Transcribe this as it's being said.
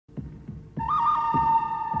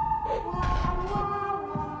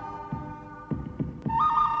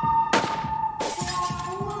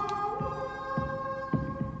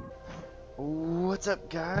what's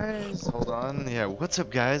up, guys? Hold on. Yeah, what's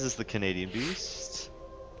up, guys? It's the Canadian Beast.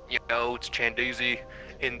 Yo, it's Chandeezy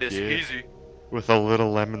in this Yeah. easy. With a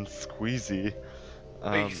little lemon squeezy.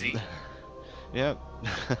 Easy. Yep.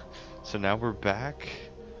 So now we're back.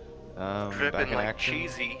 Back Dripping in like action.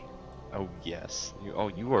 cheesy. Oh, yes. You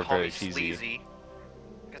are Call very me cheesy. sleazy.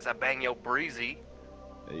 Cause I bang yo breezy.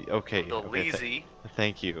 Okay, The okay, leezy.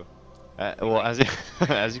 thank you. Well, as you,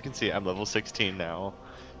 as you can see, I'm level 16 now.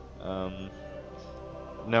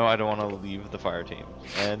 No, I don't want to leave the fire team.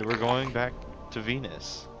 And we're going back to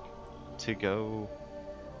Venus to go...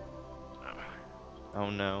 Oh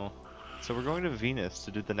no. So we're going to Venus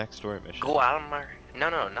to do the next story mission. Go out on my... No,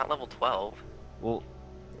 not level 12. Well,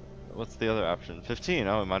 what's the other option? 15?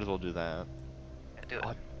 Oh, we might as well do that. Yeah, do it.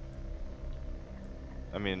 What?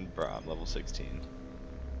 I mean, bro, I'm level 16.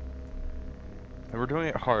 And we're doing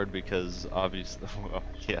it hard because, obviously, well,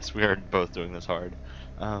 yes, we are both doing this hard.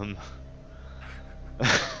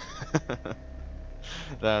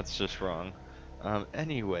 That's just wrong.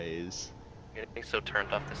 Anyways. I'm getting so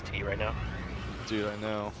turned off this tea right now. Dude, I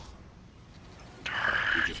know.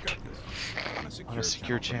 We just got this. On a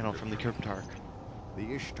secure channel from the Cryptarch.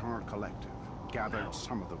 The Ishtar Collective gathered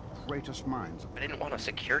some of the greatest minds of I didn't want a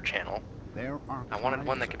secure channel. their I wanted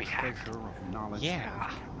one that could be hacked. treasure of knowledge Yeah. that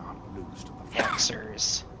we cannot lose to the fire.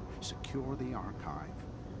 Hexers. Secure the archive,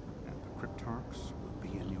 and the Cryptarchs will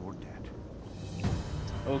be in your debt.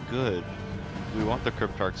 Oh, good. We want the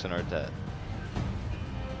Cryptarchs in our debt.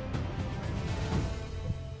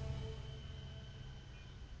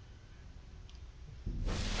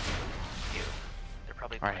 Ew. They're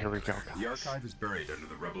probably Alright, here we go. The archive is buried under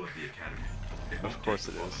the rubble of the academy. It won't Of course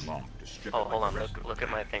take it is. long to strip Oh, it hold like on. the rest of Look the at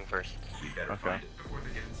my land. thing first. We better Okay. find it before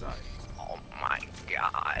they get inside. Oh my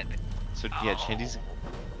god. So, yeah, Chandy's...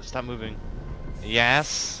 Stop moving.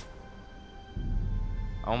 Yes!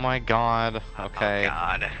 Oh my god. Okay. Oh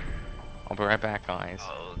god. I'll be right back, guys.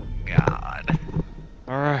 Oh god.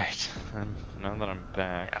 Alright. Now that I'm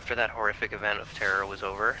back. After that horrific event of terror was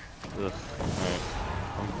over, Ugh. Alright.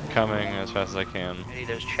 I'm coming as fast as I can. hey,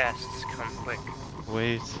 those chests, come quick.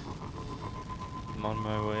 Wait. I'm on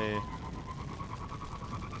my way.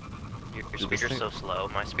 Your Dude, this speeder's thing- so slow,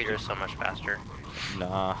 my speeder is so much faster.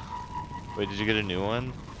 Nah. Wait, did you get a new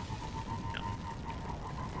one?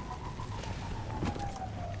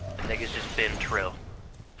 The nigga's just been trill.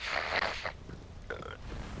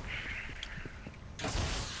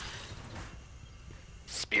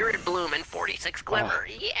 Spirit Bloom and 46 Glimmer,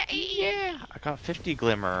 yay! Yeah! I got 50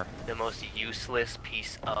 glimmer. The most useless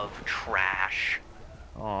piece of trash.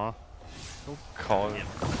 Aw. Don't call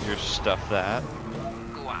your stuff that.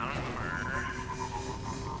 Go out and murder.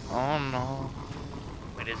 Oh no.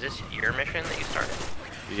 Wait, is this your mission that you started?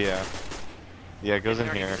 Yeah. Yeah, it goes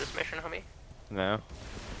Didn't in you already here. do this mission, homie? No.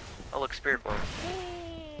 Oh look, Spirit Bloom.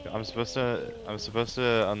 I'm supposed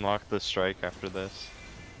to unlock the strike after this.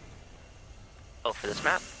 Oh, for this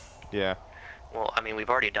map? Yeah. Well, I mean, we've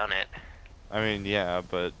already done it. I mean, yeah,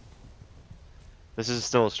 but this is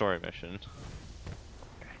still a story mission.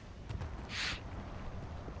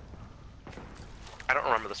 I don't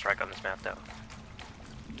remember the strike on this map, though.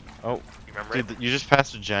 Oh, You remember dude, it? you just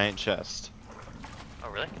passed a giant chest. Oh,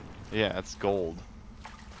 really? Yeah, it's gold.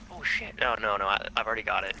 Oh, shit. No, I've already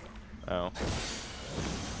got it. Oh.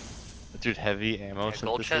 Dude, heavy ammo Yeah,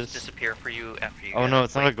 gold chests synthesis. disappear for you after you Oh get no, it.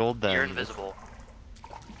 it's not a gold then. You're invisible.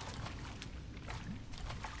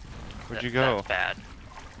 Where'd you go? That's bad.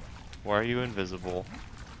 Why are you invisible?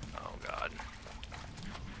 Oh, God.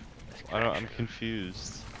 I'm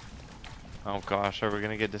confused. Oh gosh, are we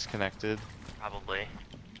gonna get disconnected? Probably.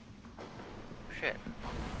 Shit.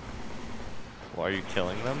 Well, are you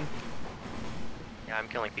killing them? Yeah, I'm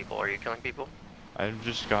killing people. Are you killing people? I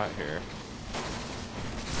just got here.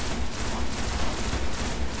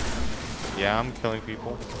 Yeah, I'm killing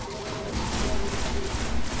people.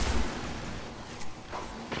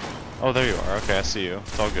 Oh, there you are. Okay, I see you.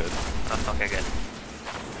 It's all good. Okay, good.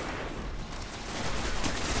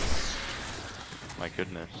 My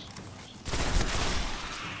goodness.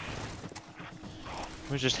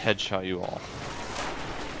 Let me just headshot you all.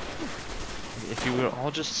 If you would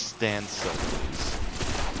all just stand still, please.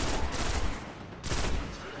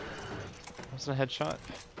 What's a headshot?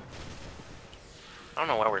 I don't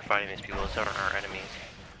know why we're fighting these people. Those aren't our enemies.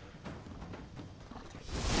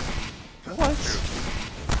 What?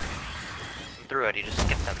 Through it, you just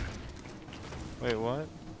skip them. Wait, what?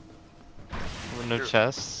 No Sure.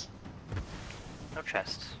 chests? No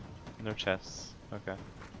chests. No chests. Okay.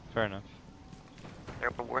 Fair enough. They're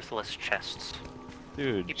worthless chests.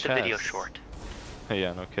 Dude, Keep chests. the video short.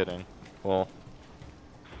 Yeah, no kidding. Well,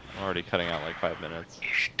 I'm already cutting out like 5 minutes.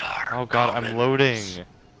 Ishtar Oh god, I'm Commons. loading!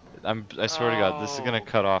 I swear to god, this is gonna Oh.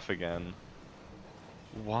 cut off again.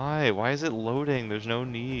 Why? Why is it loading? There's no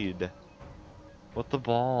need. What the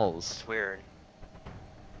balls? It's weird.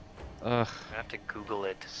 Ugh, I have to Google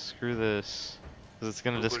it. screw this. Cause it's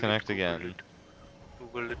gonna Google disconnect it, Google again. it.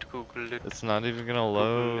 Google it, Google it. It's not even gonna Google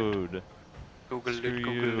it. load. Google Screw it,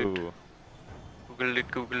 Google it. you. Google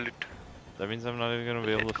it, Google it. That means I'm not even gonna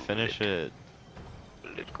be able to Google finish it.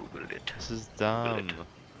 Google it, Google it. This is dumb.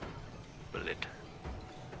 Google it.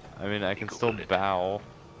 I mean, I can Google still it. bow.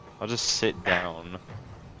 I'll just sit down.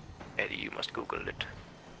 Eddie, you must Google it.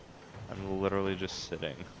 I'm literally just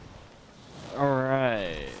sitting.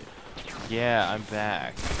 Alright. Yeah, I'm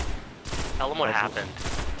back. Tell them what That's- happened.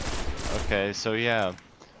 Okay, so yeah.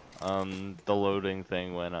 The loading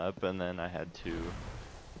thing went up, and then I had to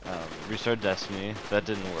restart Destiny. That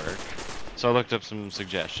didn't work. So I looked up some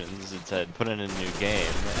suggestions. It said put in a new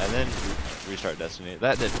game, and then restart Destiny.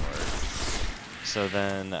 That didn't work. So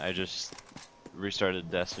then I just restarted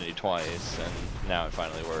Destiny twice, and now it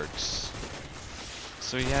finally works.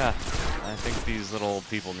 So yeah, I think these little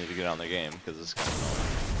people need to get on the game, because it's kind of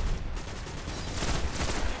annoying.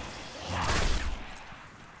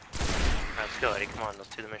 Alright, let's go, Eddie. Come on, let's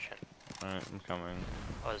do the mission. Alright, I'm coming.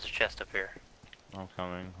 Oh, there's a chest up here. I'm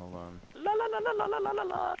coming, hold on. La la la la la la la la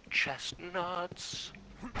la. Chestnuts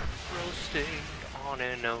roasting on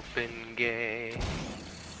an open gate.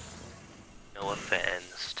 No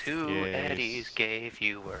offense to Yes. Eddie's gay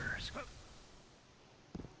viewers.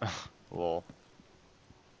 Lol.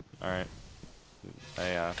 Alright.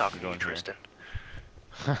 Talking to going you, Tristan.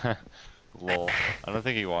 here. Lol. I don't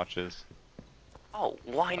think he watches. Oh,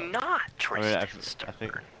 why not, Tristan?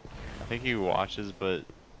 I think he watches, but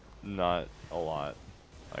not a lot.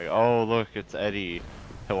 Like, oh look, it's Eddie.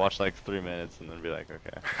 He'll watch like 3 minutes and then be like,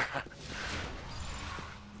 okay.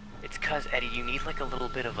 It's cause Eddie, you need like a little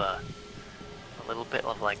bit of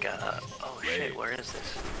like a. Oh shit, where is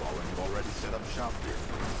this? You've already set up shop here.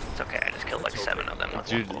 It's okay, I just killed like 7 of them. With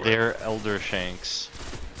Dude, one bullet. they're Elder Shanks.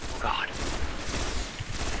 Oh god.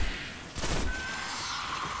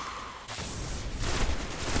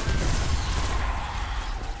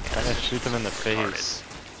 Yeah, I'm gonna this is shoot them in the retarded. face.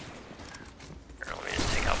 Here, let me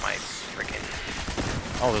just take out my freaking.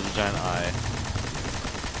 Oh, there's a giant eye.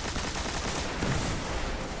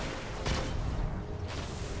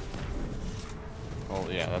 Well,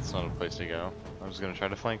 yeah, that's not a place to go. I was gonna try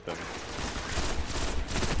to flank them.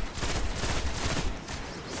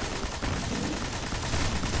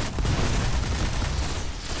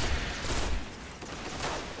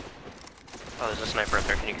 Oh, there's a sniper up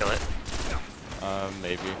there. Can you kill it?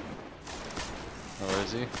 Maybe. Oh, where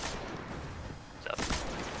is he? What's up?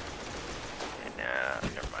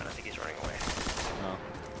 And, never mind. I think he's running away.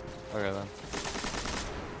 Oh. Okay then.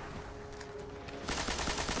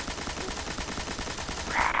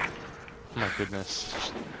 Oh my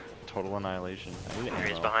goodness. Total annihilation. I need Here,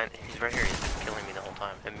 he's ammo. behind. He's right here. He's been killing me the whole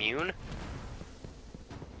time. Immune?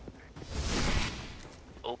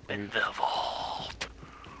 Open the vault.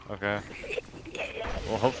 Okay.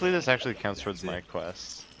 Well, hopefully this actually counts towards my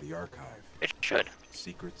quests. The archive. It should.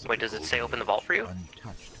 Secrets. Wait, does it say open the vault for you?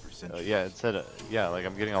 Untouched for centuries. Yeah, it said, yeah, like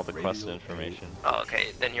I'm getting all the quest information. Oh, okay.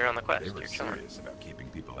 Then you're on the quest. They were You're chilling. serious about keeping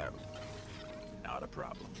people out. Not a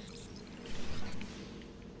problem.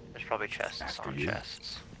 There's probably chests After on you.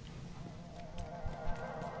 chests.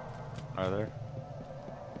 Are there?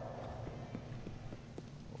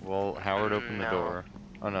 Well, Howard opened the No. door.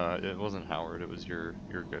 Oh no, it wasn't Howard, it was your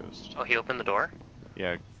ghost. Oh, he opened the door?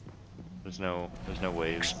 Yeah. There's no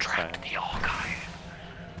waves. Extract the archive.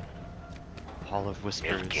 Hall of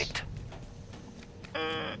Whispers. Milk it.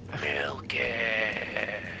 Milk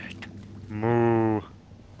it. Moo.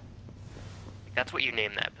 That's what you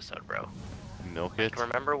named the episode, bro. Milk it?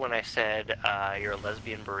 Remember when I said you're a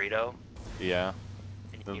lesbian burrito? Yeah.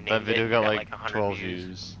 And you That named video it, got you like 100 12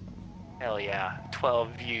 views. Hell yeah,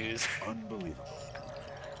 12 views. Unbelievable.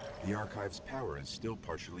 The archive's power is still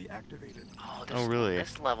partially activated. Oh, Oh, really?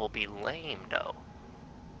 This level be lame, though.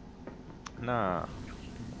 Nah.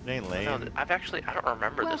 It ain't lame. No, I don't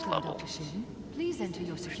remember this Welcome, level. Dr. Shin. Please enter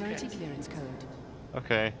your security clearance code.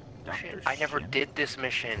 Okay. Shit, I never Shin? did this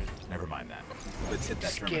mission. Never mind that. Let's hit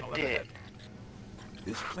that terminal Skipped up ahead. it.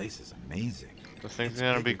 This place is amazing. This thing's It's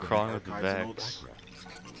gonna be bigger than crawling with the archives in old Vex. Accra.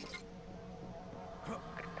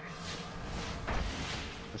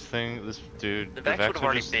 This dude, The the Vex would Vex have are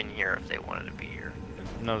already just, been here if they wanted to be here.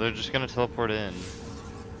 no, they're just gonna teleport in.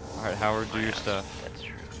 Alright, Howard, do your stuff. That's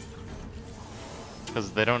true.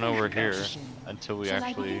 Because they don't know we're here Dr. Shin. until we Shall I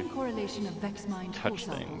actually begin correlation of Vex mind core touch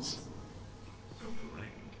samples? things. So late.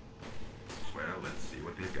 Well, let's see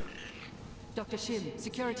what they've got. Dr. Shim,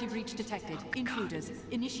 security breach detected. Intruders,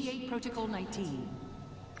 initiate Protocol 19.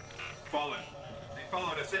 Fallen. They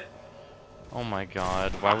followed us in. Oh my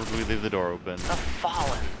god, why would we leave the door open? The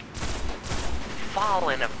Fallen.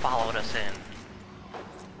 Fallen have followed us in.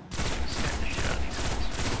 Smack the shit out of these guys.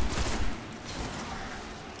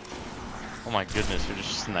 Oh my goodness, you're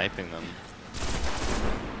just sniping them.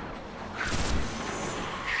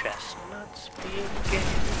 Chestnuts being gay.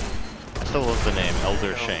 I still love the name,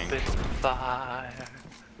 Elder Shank. Open fire.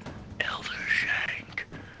 Elder Shank.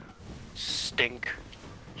 Stink.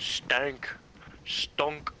 Stank.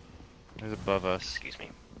 Stunk. He's above us. Excuse me.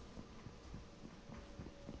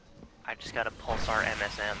 I just got a Pulsar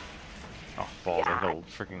MSM. Oh, ball, the whole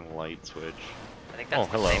freaking light switch. I think that's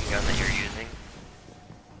the hello. same gun that you're using.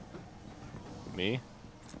 Me?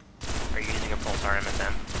 Are you using a Pulsar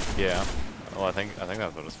MSM? Yeah. Well, I think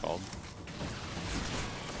that's what it's called.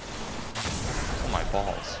 Oh my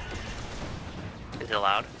balls. Is it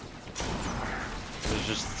allowed? There's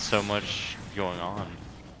just so much going on.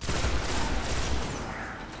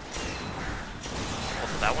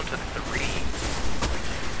 Also, that one took 3.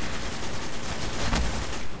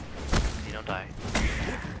 You don't die.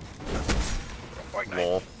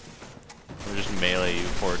 Lol. Or just melee you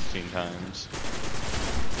 14 times.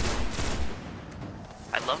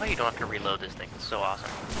 I love how you don't have to reload this thing. It's so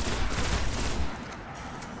awesome.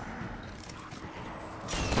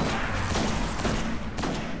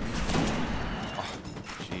 Oh,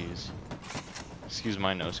 jeez. Excuse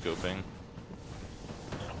my no-scoping.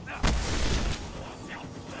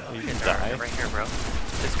 Oh, you can die? Right here, bro.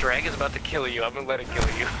 This drag is about to kill you. I'm gonna let it kill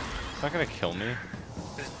you. It's not gonna kill me.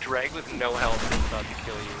 This drag with no health is about to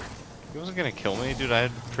kill you. He wasn't gonna kill me, dude. I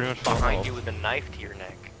had pretty much full Behind health. you with a knife to your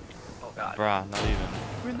neck. Oh god. Bruh, not even.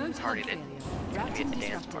 Remote hub Party failure. Be at Routing the dance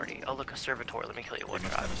disrupted. party. Oh look, a servitor. Let me kill you. One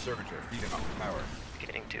shot. a servitor feeding off the power.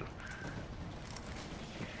 Getting 2.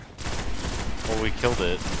 Well, we killed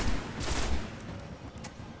it.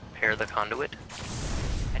 Repair the conduit.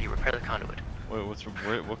 How do you repair the conduit? Wait,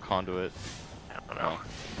 what conduit? I don't know. Oh.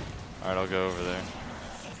 Alright, I'll go over there.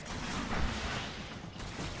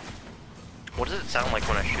 What does it sound like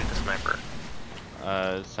when I shoot the sniper?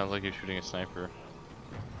 It sounds like you're shooting a sniper.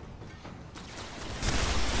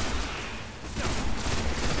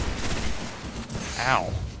 Ow.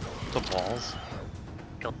 The balls.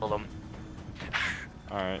 Kill them.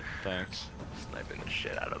 Alright, thanks. Sniping the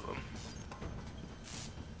shit out of them.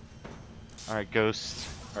 Alright, Ghost.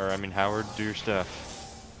 Or, I mean, Howard, do your stuff.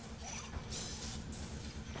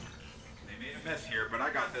 They made a mess here, but I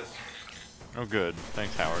got this. Oh, good.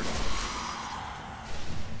 Thanks, Howard.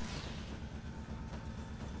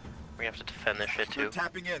 We have to defend this shit They're too.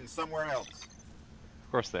 tapping in somewhere else.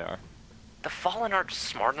 Of course they are. The Fallen aren't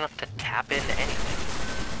smart enough to tap into anything.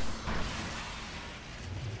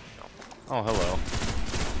 Oh, hello.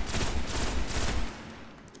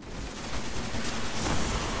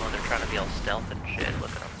 Oh, they're trying to be all stealth and shit. Look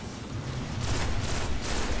at them.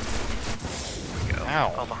 There we go.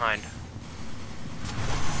 Ow. All behind.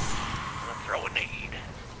 I'm gonna throw a nade.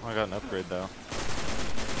 Oh, I got an upgrade, though.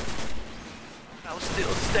 I was still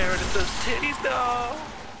staring at those titties, though.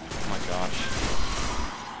 Oh my gosh.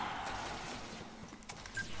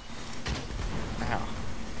 Ow.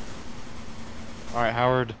 Alright,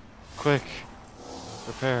 Howard. Quick.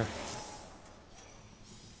 Repair.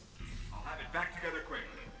 I'll have it back together quick.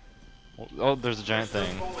 Oh, there's a giant There's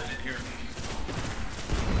thing. no Fallen in here.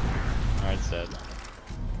 Alright, it's dead.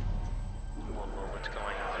 Whoa, what's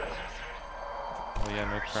going on? Oh yeah,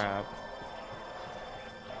 no crap.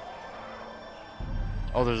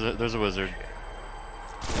 Oh, there's a wizard.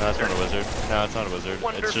 No, that's not a wizard. No, it's not a wizard. It's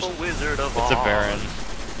Wonderful just Wizard of it's a Oz. baron.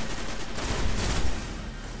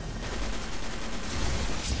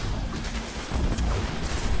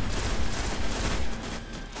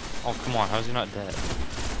 Oh come on, how's he not dead?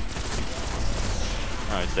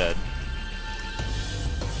 Oh, he's dead.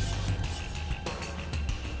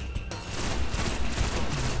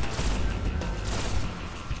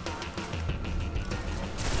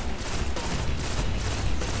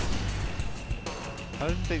 How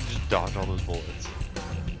did they just dodge all those bullets?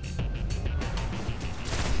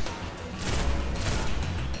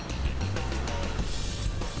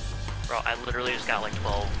 Bro, I literally just got like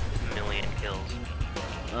 12 million kills.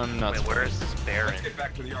 I'm not Wait, where is surprised. this baron? Let's get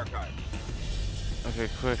back to the archive. Okay,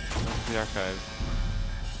 quick, let's the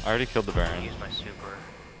archive. I already killed the Baron. Use my super.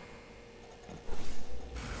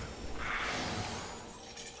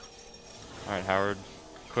 Alright, Howard,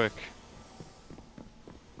 quick.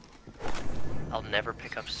 I'll never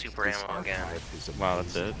pick up super ammo again. Wow,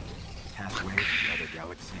 that's it? Pathways to other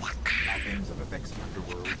galaxies, mappings of Effect's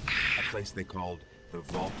underworld, a place they called The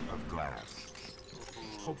Vault of Glass.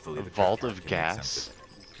 Hopefully A the vault Cryptarch of can make sense gas? of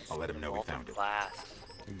it. I'll let him know we Vault found of it. Glass.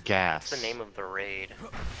 Gas. What's the name of the raid?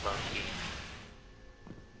 Loki.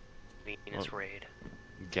 Venus Oh, raid.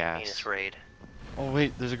 gas. Venus raid. Oh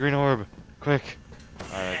wait, there's a green orb. Quick.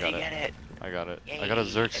 Alright, I How do got you it. get it? I got it. Yay, I got a an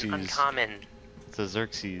Xerxes. uncommon. It's a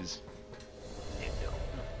Xerxes. There you go.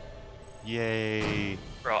 Yay.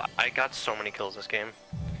 Bro, I got so many kills this game.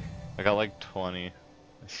 I got like 20.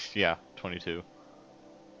 Yeah, 22.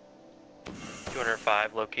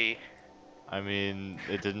 205 low key. I mean,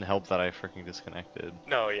 it didn't help that I freaking disconnected.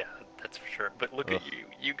 No, yeah, that's for sure. But look at Ugh.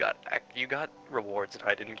 you. You got rewards and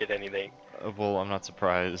I didn't get anything. Well, I'm not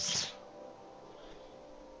surprised.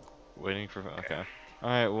 Waiting for... Okay.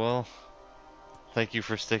 Alright, well... Thank you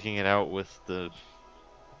for sticking it out with the...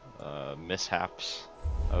 mishaps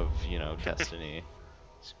of, you know, Destiny.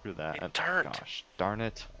 Screw that. It turned. Gosh, darn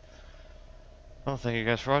it. Well, thank you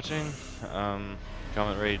guys for watching.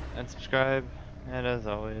 Comment, rate, and subscribe. And as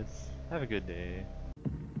always, have a good day.